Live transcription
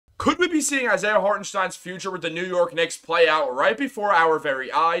Could we be seeing Isaiah Hartenstein's future with the New York Knicks play out right before our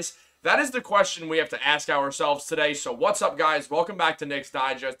very eyes? That is the question we have to ask ourselves today. So what's up, guys? Welcome back to Knicks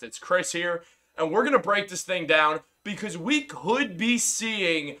Digest. It's Chris here, and we're going to break this thing down because we could be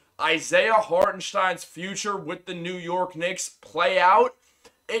seeing Isaiah Hartenstein's future with the New York Knicks play out.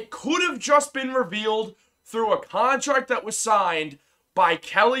 It could have just been revealed through a contract that was signed by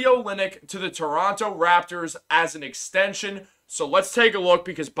Kelly Olynyk to the Toronto Raptors as an extension. So let's take a look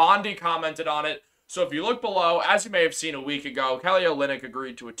because Bondi commented on it. So if you look below, as you may have seen a week ago, Kelly Olynyk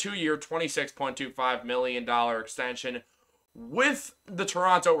agreed to a 2-year, $26.25 million extension with the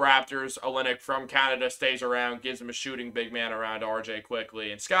Toronto Raptors. Olynyk from Canada stays around, gives him a shooting big man around RJ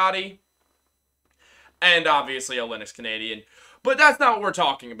Quickly and Scotty. And obviously Olynyk's Canadian. But that's not what we're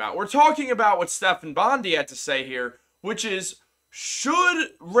talking about. We're talking about what Stephen Bondi had to say here, which is, should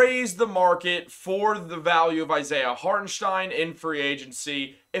raise the market for the value of Isaiah Hartenstein in free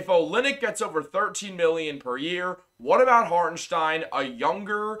agency. If Olynyk gets over $13 million per year, what about Hartenstein, a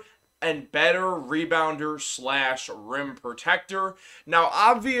younger and better rebounder slash rim protector? Now,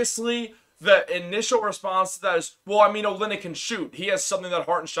 obviously, the initial response to that is, well, I mean, Olynyk can shoot. He has something that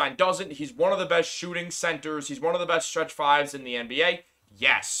Hartenstein doesn't. He's one of the best shooting centers. He's one of the best stretch fives in the NBA.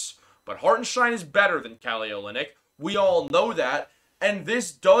 Yes, but Hartenstein is better than Kelly Olynyk. We all know that, and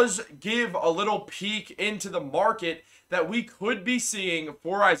this does give a little peek into the market that we could be seeing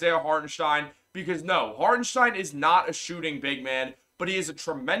for Isaiah Hartenstein, because no, Hartenstein is not a shooting big man, but he is a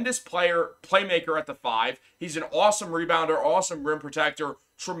tremendous playmaker at the 5. He's an awesome rebounder, awesome rim protector,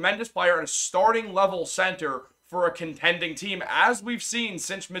 tremendous player, and a starting level center for a contending team, as we've seen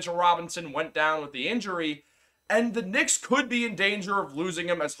since Mitchell Robinson went down with the injury. And the Knicks could be in danger of losing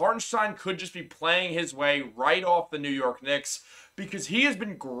him, as Hartenstein could just be playing his way right off the New York Knicks, because he has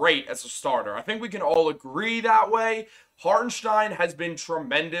been great as a starter. I think we can all agree that way. Hartenstein has been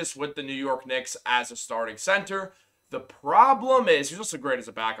tremendous with the New York Knicks as a starting center. The problem is, he was also great as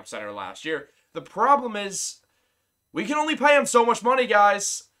a backup center last year. The problem is, we can only pay him so much money,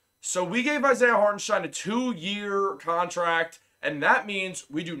 guys. So we gave Isaiah Hartenstein a 2-year contract, and that means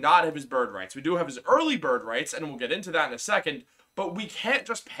we do not have his bird rights. We do have his early bird rights, and we'll get into that in a second. But we can't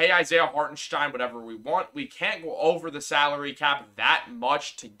just pay Isaiah Hartenstein whatever we want. We can't go over the salary cap that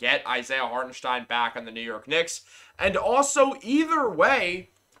much to get Isaiah Hartenstein back on the New York Knicks. And also, either way,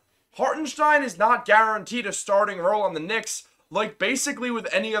 Hartenstein is not guaranteed a starting role on the Knicks, like basically with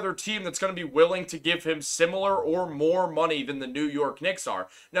any other team that's going to be willing to give him similar or more money than the New York Knicks are.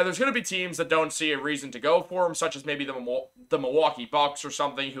 Now, there's going to be teams that don't see a reason to go for him, such as maybe the Milwaukee Bucks or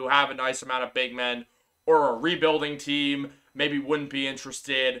something, who have a nice amount of big men, or a rebuilding team maybe wouldn't be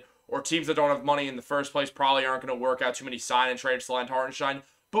interested, or teams that don't have money in the first place probably aren't going to work out too many sign and trades to land Hartenstein.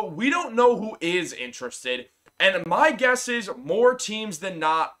 But we don't know who is interested, and my guess is more teams than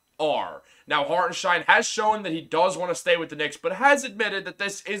not are. Now, Hartenstein has shown that he does want to stay with the Knicks, but has admitted that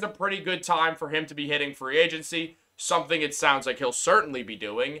this is a pretty good time for him to be hitting free agency, something it sounds like he'll certainly be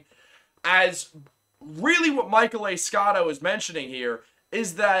doing. As really what Michael A. Scotto is mentioning here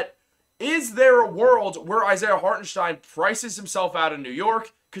is that, is there a world where Isaiah Hartenstein prices himself out of New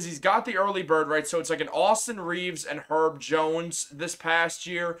York because he's got the early bird rights? So it's like an Austin Reeves and Herb Jones this past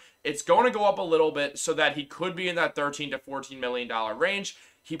year. It's going to go up a little bit so that he could be in that $13 to $14 million range.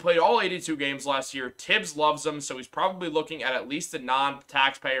 He played all 82 games last year. Tibbs loves him, so he's probably looking at least the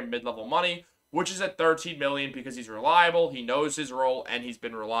non-taxpayer mid-level money, which is at $13 million because he's reliable, he knows his role, and he's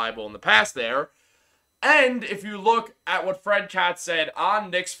been reliable in the past there. And if you look at what Fred Katz said on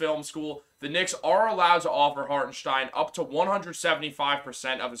Knicks Film School, the Knicks are allowed to offer Hartenstein up to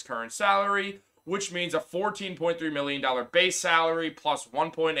 175% of his current salary, which means a $14.3 million base salary plus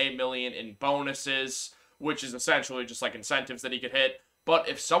 $1.8 million in bonuses, which is essentially just like incentives that he could hit. But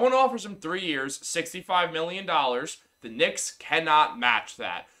if someone offers him 3 years, $65 million, the Knicks cannot match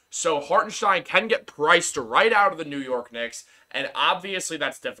that. So Hartenstein can get priced right out of the New York Knicks, and obviously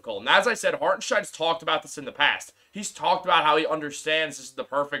that's difficult. And as I said, Hartenstein's talked about this in the past. He's talked about how he understands this is the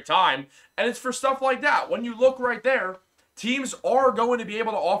perfect time, and it's for stuff like that. When you look right there, teams are going to be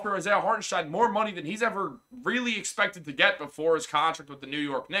able to offer Isaiah Hartenstein more money than he's ever really expected to get before his contract with the New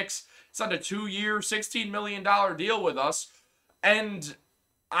York Knicks. It's on a 2-year, $16 million deal with us. And,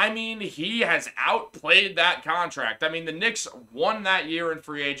 I mean, he has outplayed that contract. I mean, the Knicks won that year in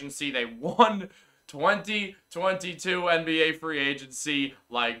free agency. They won 2022 NBA free agency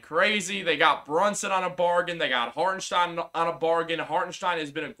like crazy. They got Brunson on a bargain. They got Hartenstein on a bargain. Hartenstein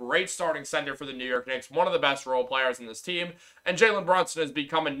has been a great starting center for the New York Knicks, one of the best role players in this team. And Jalen Brunson has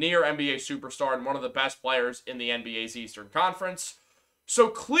become a near NBA superstar and one of the best players in the NBA's Eastern Conference. So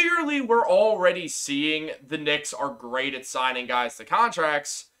clearly we're already seeing the Knicks are great at signing guys to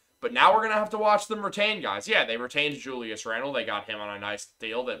contracts. But now we're going to have to watch them retain guys. Yeah, they retained Julius Randle. They got him on a nice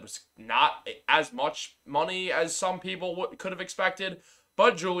deal that was not as much money as some people could have expected.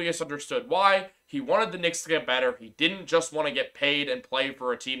 But Julius understood why. He wanted the Knicks to get better. He didn't just want to get paid and play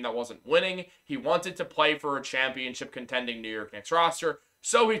for a team that wasn't winning. He wanted to play for a championship contending New York Knicks roster.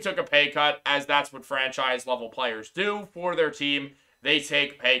 So he took a pay cut, as that's what franchise-level players do for their team. They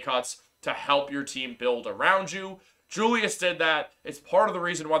take pay cuts to help your team build around you. Julius did that. It's part of the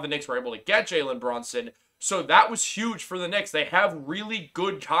reason why the Knicks were able to get Jalen Brunson. So that was huge for the Knicks. They have really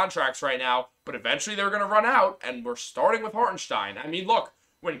good contracts right now, but eventually they're going to run out, and we're starting with Hartenstein. I mean, look,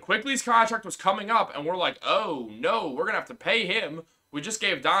 when Quickly's contract was coming up, and we're like, oh, no, we're going to have to pay him. We just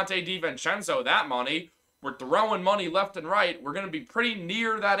gave Dante DiVincenzo that money. We're throwing money left and right. We're going to be pretty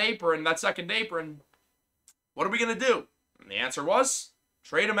near that apron, that second apron. What are we going to do? And the answer was,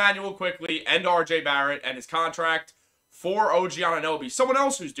 trade Emmanuel Quickly and RJ Barrett and his contract for OG Anunoby, someone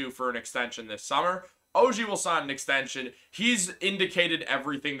else who's due for an extension this summer. OG will sign an extension. He's indicated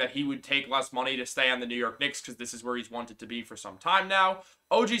everything that he would take less money to stay on the New York Knicks because this is where he's wanted to be for some time now.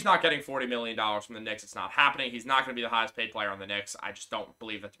 OG's not getting $40 million from the Knicks. It's not happening. He's not going to be the highest paid player on the Knicks. I just don't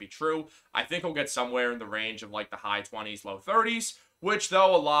believe that to be true. I think he'll get somewhere in the range of like the high 20s, low 30s, which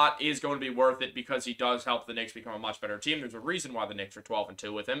though a lot is going to be worth it because he does help the Knicks become a much better team. There's a reason why the Knicks are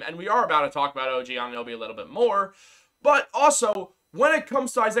 12-2 with him, and we are about to talk about OG Anunoby a little bit more. But also, when it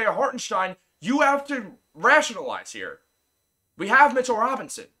comes to Isaiah Hartenstein, you have to rationalize here. We have Mitchell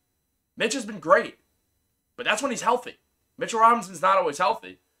Robinson. Mitch has been great, but that's when he's healthy. Mitchell Robinson's not always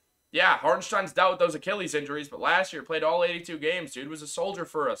healthy. Yeah, Hartenstein's dealt with those Achilles injuries, but last year played all 82 games. Dude was a soldier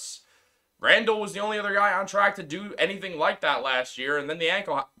for us. Randall was the only other guy on track to do anything like that last year, and then the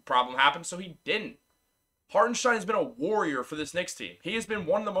ankle problem happened, so he didn't. Hartenstein has been a warrior for this Knicks team. He has been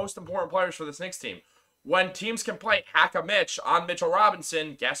one of the most important players for this Knicks team. When teams can play hack-a-Mitch on Mitchell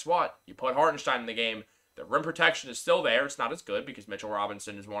Robinson, guess what? You put Hartenstein in the game. The rim protection is still there. It's not as good because Mitchell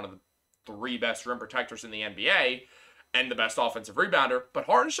Robinson is one of the 3 best rim protectors in the NBA and the best offensive rebounder. But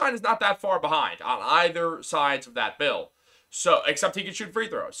Hartenstein is not that far behind on either sides of that bill. So, except he can shoot free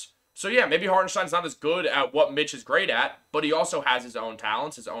throws. So yeah, maybe Hartenstein's not as good at what Mitch is great at, but he also has his own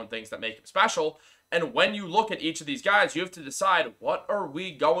talents, his own things that make him special. And when you look at each of these guys, you have to decide, what are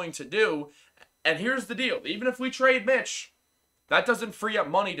we going to do? And here's the deal. Even if we trade Mitch, that doesn't free up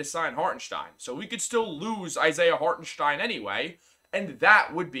money to sign Hartenstein. So we could still lose Isaiah Hartenstein anyway, and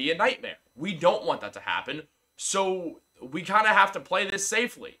that would be a nightmare. We don't want that to happen, so we kind of have to play this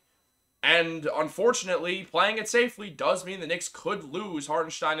safely. And unfortunately, playing it safely does mean the Knicks could lose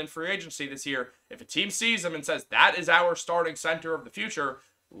Hartenstein in free agency this year. If a team sees him and says, that is our starting center of the future,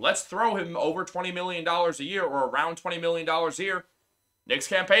 let's throw him over $20 million a year or around $20 million a year, Knicks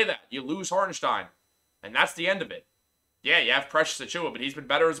can't pay that. You lose Hartenstein. And that's the end of it. Yeah, you have Precious Achiuwa, but he's been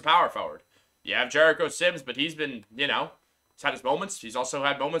better as a power forward. You have Jericho Sims, but he's been, he's had his moments. He's also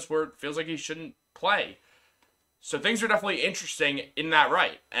had moments where it feels like he shouldn't play. So things are definitely interesting in that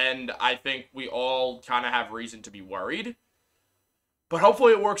right. And I think we all kind of have reason to be worried. But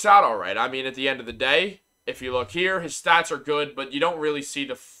hopefully it works out all right. I mean, at the end of the day, if you look here, his stats are good, but you don't really see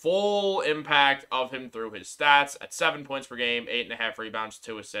the full impact of him through his stats. At 7 points per game, 8.5 rebounds,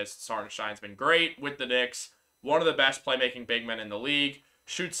 2 assists, Hartenstein's been great with the Knicks. One of the best playmaking big men in the league.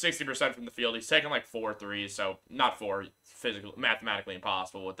 Shoots 60% from the field. He's taken like 4 threes, so not 4, physically, mathematically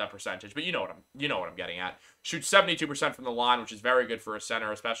impossible with that percentage, but you know what I'm getting at. Shoots 72% from the line, which is very good for a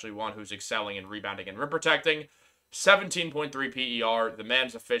center, especially one who's excelling in rebounding and rim protecting. 17.3 PER. The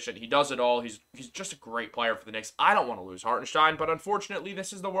man's efficient. He does it all. He's just a great player for the Knicks. I don't want to lose Hartenstein, but unfortunately,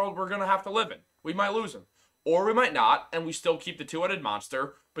 this is the world we're going to have to live in. We might lose him. Or we might not, and we still keep the two-headed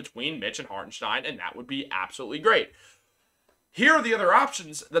monster between Mitch and Hartenstein, and that would be absolutely great. Here are the other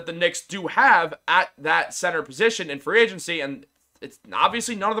options that the Knicks do have at that center position in free agency, and it's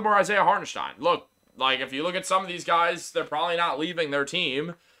obviously none of them are Isaiah Hartenstein. Look, like if you look at some of these guys, they're probably not leaving their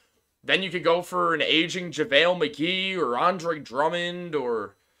team. Then you could go for an aging JaVale McGee or Andre Drummond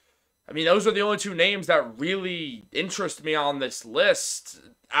or... I mean, those are the only 2 names that really interest me on this list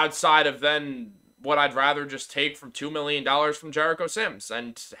outside of then what I'd rather just take from $2 million from Jericho Sims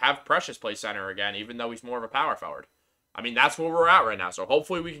and have Precious play center again, even though he's more of a power forward. I mean, that's where we're at right now. So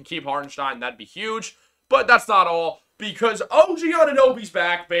hopefully we can keep Hartenstein. That'd be huge. But that's not all because OG Anunoby's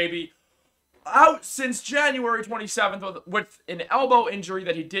back, baby. Out since January 27th with an elbow injury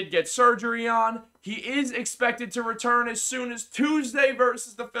that he did get surgery on. He is expected to return as soon as Tuesday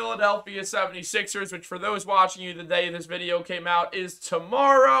versus the Philadelphia 76ers, which for those watching you the day this video came out is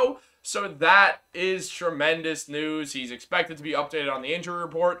tomorrow. So that is tremendous news. He's expected to be updated on the injury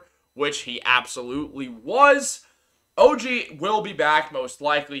report, which he absolutely was. OG will be back most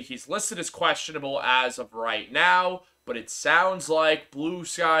likely. He's listed as questionable as of right now, but it sounds like blue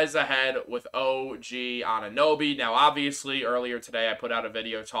skies ahead with OG Anunoby. Now, obviously, earlier today I put out a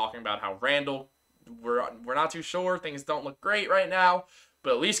video talking about how Randall, we're not too sure. Things don't look great right now,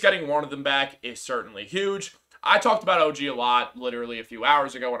 but at least getting one of them back is certainly huge. I talked about OG a lot literally a few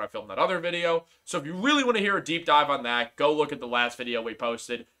hours ago when I filmed that other video. So if you really want to hear a deep dive on that, go look at the last video we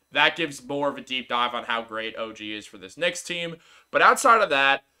posted. That gives more of a deep dive on how great OG is for this Knicks team. But outside of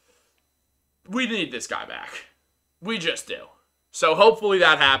that, we need this guy back. We just do. So hopefully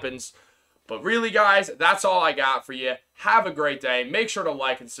that happens. But really, guys, that's all I got for you. Have a great day. Make sure to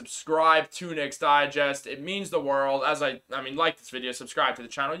like and subscribe to Knicks Digest. It means the world. Like this video, subscribe to the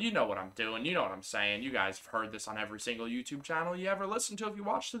channel. You know what I'm doing. You know what I'm saying. You guys have heard this on every single YouTube channel you ever listen to if you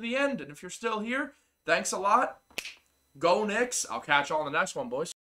watch to the end. And if you're still here, thanks a lot. Go Knicks. I'll catch you all in the next one, boys.